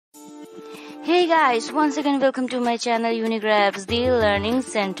Hey guys, once again welcome to my channel Unigrabs, the Learning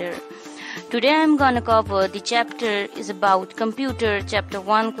Center. Today I'm gonna cover the chapter is about computer, chapter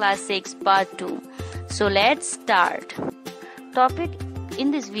 1, class 6, part 2. So let's start. Topic in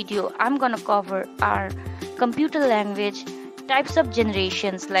this video I'm gonna cover are computer language, types of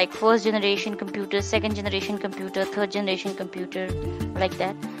generations like first generation computer, second generation computer, third generation computer, like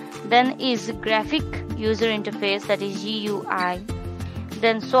that. Then is graphic user interface, that is GUI.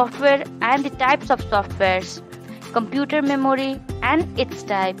 Then software and the types of softwares, computer memory and its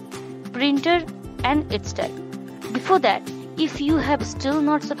type, printer and its type. Before that, if you have still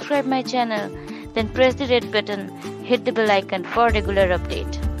not subscribed my channel, then press the red button, hit the bell icon for regular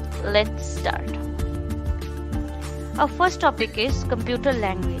update. Let's start. Our first topic is computer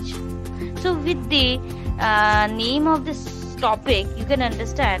language. So with the name of this topic, you can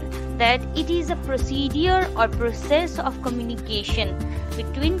understand that it is a procedure or process of communication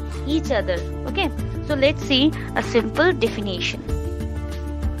between each other. Okay, so let's see a simple definition.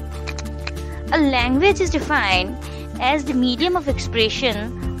 A language is defined as the medium of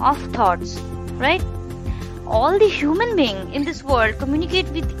expression of thoughts, right? All the human beings in this world communicate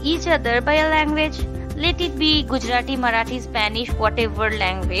with each other by a language. Let it be Gujarati, Marathi, Spanish, whatever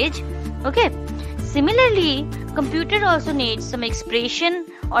language. Okay, similarly, computer also needs some expression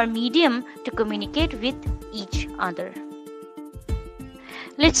or medium to communicate with each other.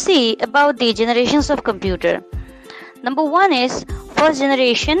 Let's see about the generations of computer. Number 1 is first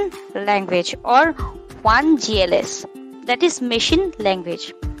generation language or 1GLS, that is machine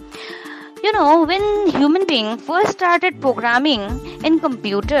language. You know, when human beings first started programming in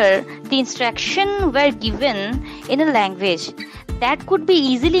computer, the instructions were given in a language that could be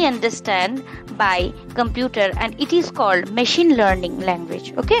easily understood by computer, and it is called machine learning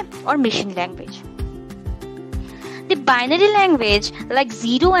language, okay, or machine language. The binary language like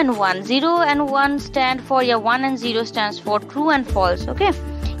 0 and 1, 0 and 1 stand for 1 and 0 stands for true and false, okay,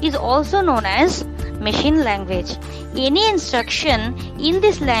 is also known as machine language. Any instruction in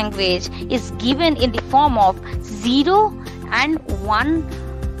this language is given in the form of 0 and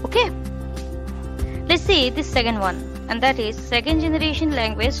 1, okay. Let's see the second one, and that is second generation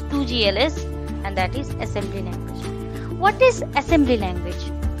language 2GLS, and that is assembly language. What is assembly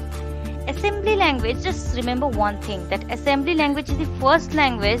language? Assembly language, just remember one thing, that assembly language is the first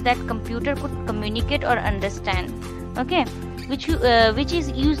language that computer could communicate or understand, okay, which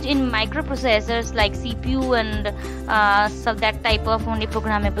is used in microprocessors like CPU and so that type of only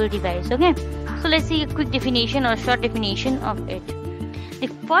programmable device, okay. So let's see a quick definition or short definition of it. The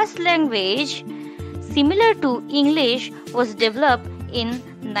first language similar to English was developed in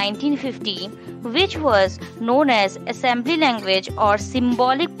 1950, which was known as assembly language or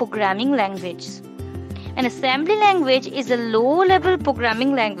symbolic programming language. An assembly language is a low-level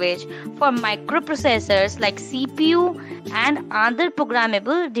programming language for microprocessors like CPU and other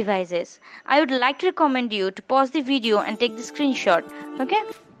programmable devices. I would like to recommend you to pause the video and take the screenshot, okay?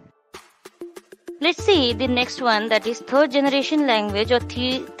 Let's see the next one, that is third generation language or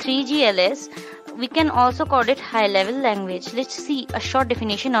 3GLS. We can also call it high level language. Let's see a short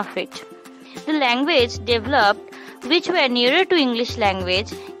definition of it. The language developed which were nearer to English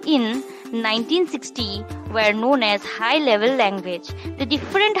language in 1960 were known as high level language. The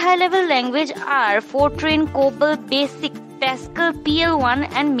different high level language are Fortran, COBOL, BASIC, Pascal,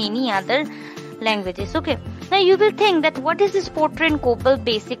 PL1 and many other languages, okay. Now you will think that what is this Fortran, COBOL,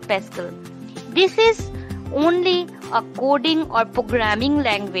 BASIC, Pascal? This is only a coding or programming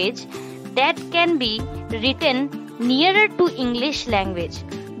language that can be written nearer to English language.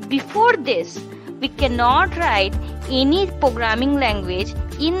 Before this, we cannot write any programming language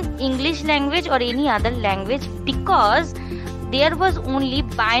in English language or any other language because there was only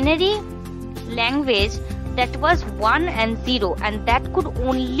binary language that was 1 and 0, and that could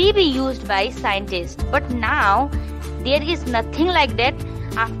only be used by scientists. But now there is nothing like that.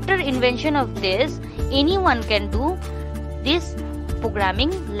 After invention of this, anyone can do this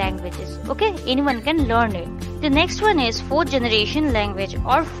programming languages, okay, anyone can learn it. The next one is fourth generation language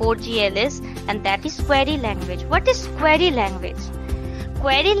or 4GLS, and that is query language. What is query language?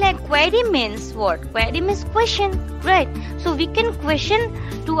 Query means what? Query means question, right? So we can question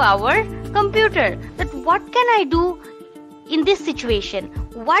to our computer that what can I do in this situation,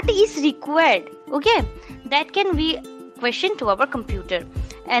 what is required, okay, that can be question to our computer.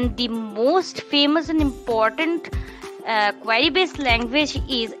 And the most famous and important query-based language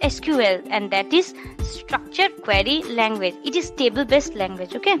is SQL, and that is structured query language. It is table-based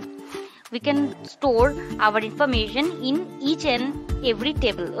language, okay. We can store our information in each and every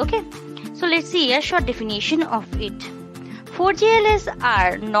table, okay. So let's see a short definition of it. 4GLs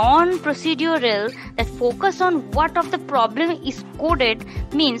are non-procedural that focus on what of the problem is coded,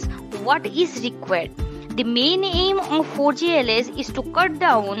 means what is required. The main aim of 4GLs is to cut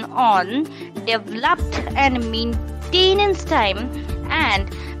down on developed and maintenance time and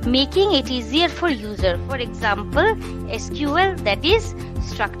making it easier for user. For example, SQL, that is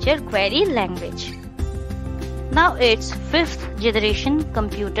Structured Query Language. Now it's 5th generation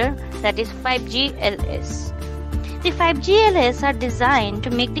computer, that is 5GLs. The 5GLs are designed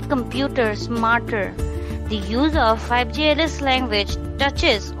to make the computer smarter. The use of 5GLs language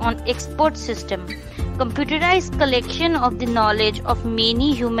touches on expert system, computerized collection of the knowledge of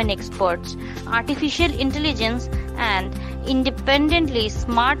many human experts, artificial intelligence, and independently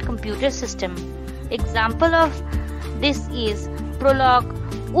smart computer system. Example of this is Prolog,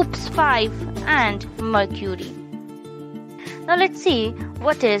 OOPS 5, and Mercury. Now let's see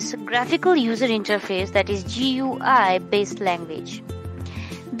what is graphical user interface, that is GUI based language.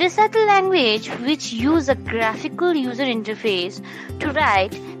 These are the language which use a graphical user interface to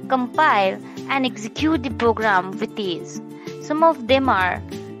write, compile, and execute the program with ease. Some of them are: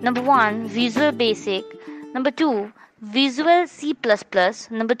 number 1, Visual Basic; number 2, Visual C++;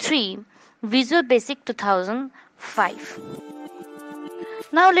 number 3, Visual Basic 2005.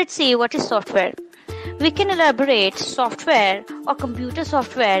 Now let's see what is software. We can elaborate software or computer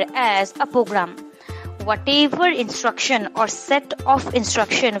software as a program. Whatever instruction or set of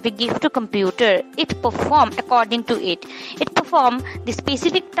instruction we give to computer, it perform according to it. It perform the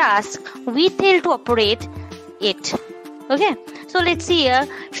specific task we tell to operate it. Okay, so let's see a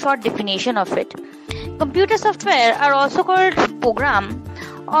short definition of it. Computer software are also called program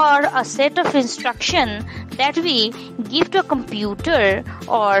or a set of instruction that we give to a computer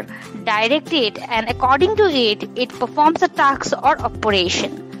or direct it, and according to it, it performs a task or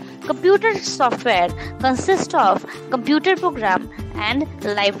operation. Computer software consists of computer program and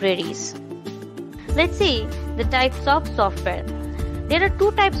libraries. Let's see the types of software. There are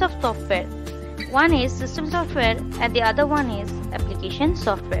 2 types of software. One is system software and the other one is application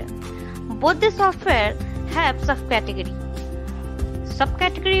software. Both the software have subcategory.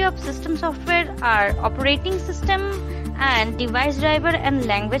 Subcategory of system software are operating system and device driver and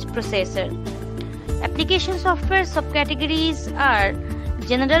language processor. Application software subcategories are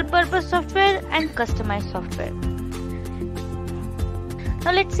general purpose software and customized software.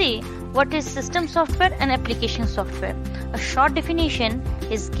 Now let's see what is system software and application software. A short definition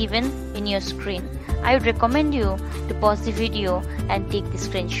is given in your screen. I would recommend you to pause the video and take the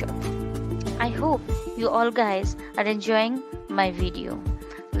screenshot. I hope you all guys are enjoying my video.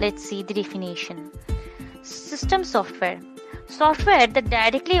 Let's see the definition. System software. Software that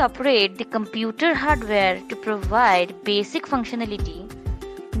directly operate the computer hardware to provide basic functionality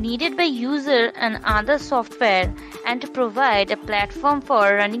needed by user and other software and to provide a platform for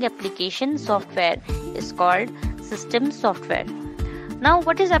running application software is called system software. Now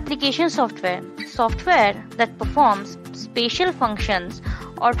what is application software? Software that performs special functions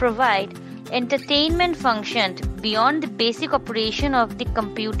or provide entertainment function beyond the basic operation of the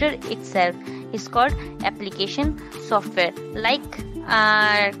computer itself is called application software, like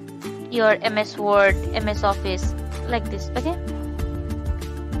your MS Word, MS Office, like this. Okay.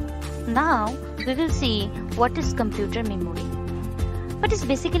 Now we will see what is computer memory. What is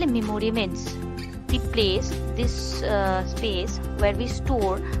basically memory means? The place, this space where we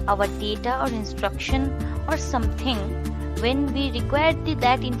store our data or instruction or something. When we require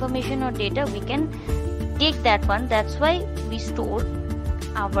that information or data, we can take that one. That's why we store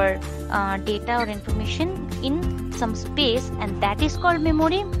our data or information in some space, and that is called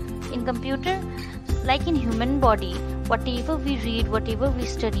memory in computer. Like in human body, whatever we read, whatever we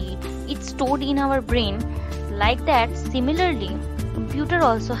study, it's stored in our brain. Like that, similarly, computer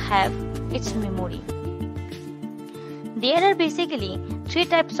also have its memory. There are basically 3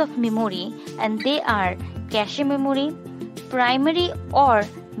 types of memory, and they are cache memory, primary or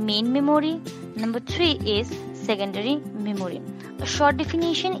main memory. Number 3 is secondary memory. A short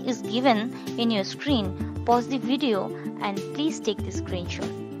definition is given in your screen. Pause the video and please take the screenshot.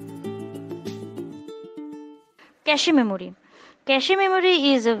 Cache memory. Cache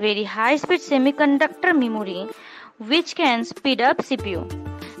memory is a very high-speed semiconductor memory which can speed up CPU.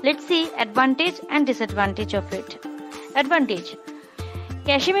 Let's see advantage and disadvantage of it. Advantage.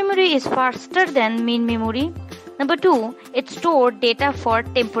 Cache memory is faster than main memory. Number 2, it stores data for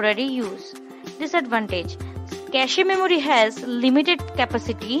temporary use. Disadvantage. Cache memory has limited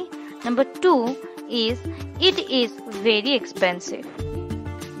capacity. Number 2 is it is very expensive.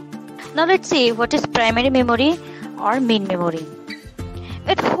 Now let's see what is primary memory or main memory.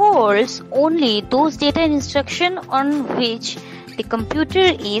 It holds only those data and instruction on which the computer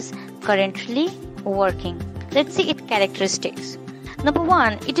is currently working. Let's see its characteristics. Number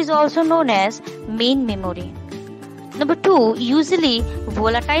 1, it is also known as main memory. Number 2, usually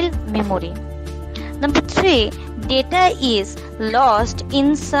volatile memory. Number 3, data is lost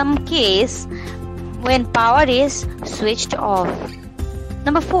in some case when power is switched off.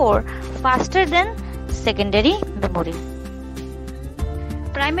 Number 4, faster than secondary memory.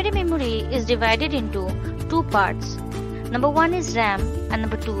 Primary memory is divided into two parts. Number 1 is RAM and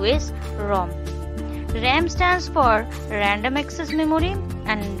number 2 is ROM. RAM stands for random access memory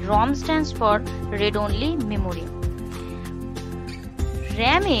and ROM stands for read-only memory.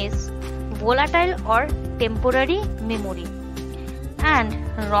 RAM is volatile or temporary memory and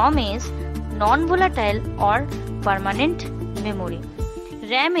ROM is non-volatile or permanent memory.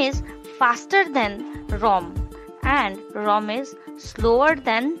 RAM is faster than ROM and ROM is slower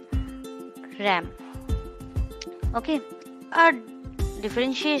than RAM. Okay, a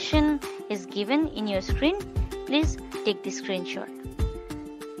differentiation is given in your screen. Please take the screenshot.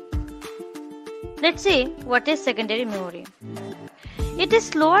 Let's see what is secondary memory. It is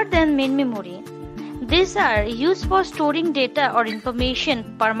slower than main memory. These are used for storing data or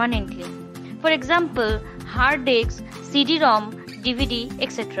information permanently. For example, hard disks, CD-ROM, DVD,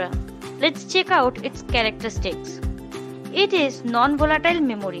 etc. Let's check out its characteristics. It is non-volatile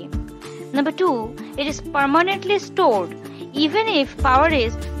memory. Number 2, it is permanently stored even if power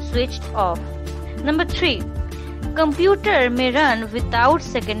is switched off. Number 3, computer may run without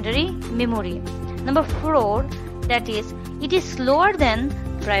secondary memory. Number 4, that is, it is slower than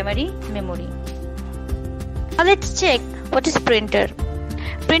primary memory. Now let's check what is printer.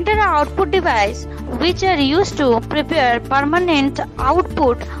 Printer are output device which are used to prepare permanent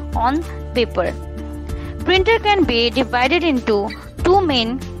output on paper. Printer can be divided into two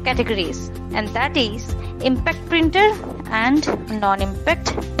main categories, and that is impact printer and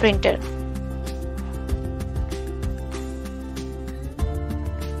non-impact printer.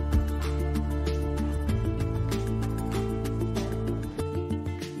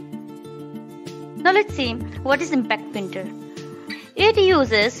 Now let's see what is impact printer. It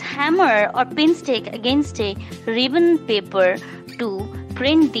uses hammer or pin stick against a ribbon paper to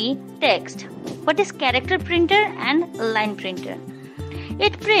print the text. What is character printer and line printer?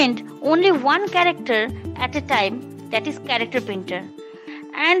 It prints only one character at a time, that is character printer.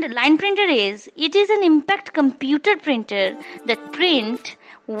 And line printer is an impact computer printer that print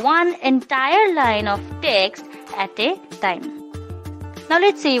one entire line of text at a time. Now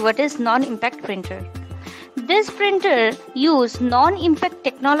let's see what is non-impact printer. This printer use non-impact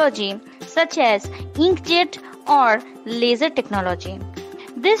technology such as inkjet or laser technology.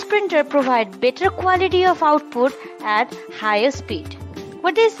 This printer provides better quality of output at higher speed.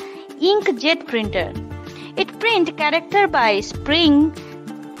 What is inkjet printer? It print character by spraying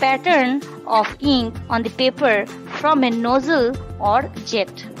pattern of ink on the paper from a nozzle or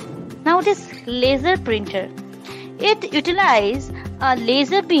jet. Now it is laser printer. It utilizes a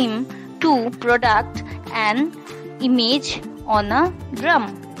laser beam to produce an image on a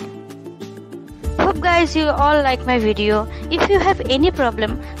drum. Hope guys you all like my video. If you have any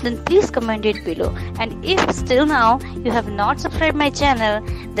problem then please comment it below, and if still now you have not subscribed my channel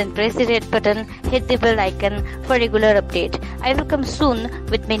then press the red button, hit the bell icon for regular update. I will come soon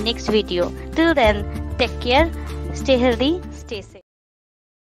with my next video. Till then, take care, stay healthy, stay safe.